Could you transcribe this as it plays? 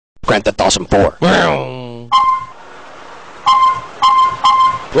Grand Theft 2004.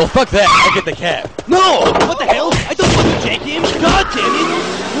 Well, fuck that. I'll get the cab. No! What the hell? I don't want to check him. God damn it!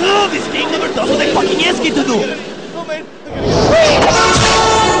 Oh, this game never does what I fucking ask it to do. No, man.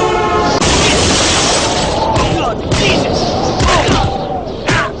 God, Jesus!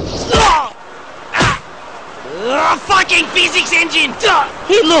 Fucking physics engine!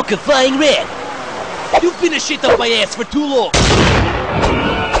 Hey, look, a flying red. You've been a shit up my ass for too long.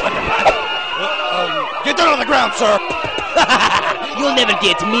 Get down on the ground, sir! You'll never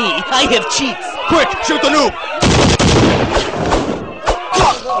get me. I have cheats. Quick, shoot the noob!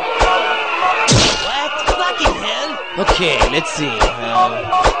 What? Fucking hell? Okay, let's see. Now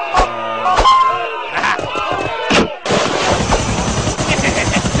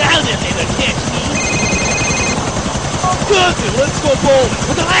they'll never catch me. Good, let's go bowling.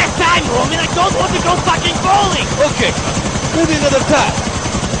 For the last time, Roman, I don't want to go fucking bowling. Okay, maybe another time.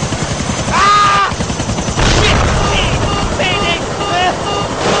 Ah! Panic!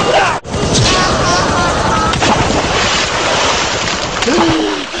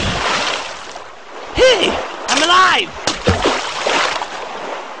 Hey! I'm alive!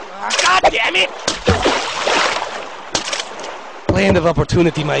 God damn it! Land of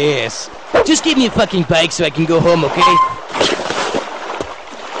opportunity, my ass. Just give me a fucking bike so I can go home, okay?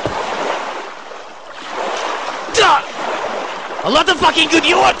 A lot of fucking good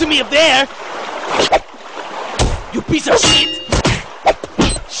you are to me up there! You piece of shit!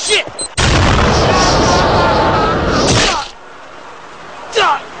 Shit!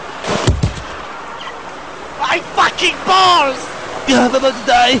 My fucking balls! I'm about to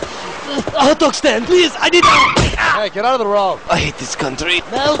die. A hot dog stand, please. I need help. Hey, get out of the road. I hate this country.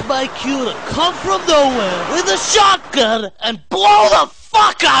 Now's my cue to come from nowhere with a shotgun and blow the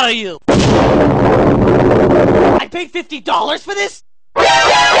fuck out of you! I paid $50 for this?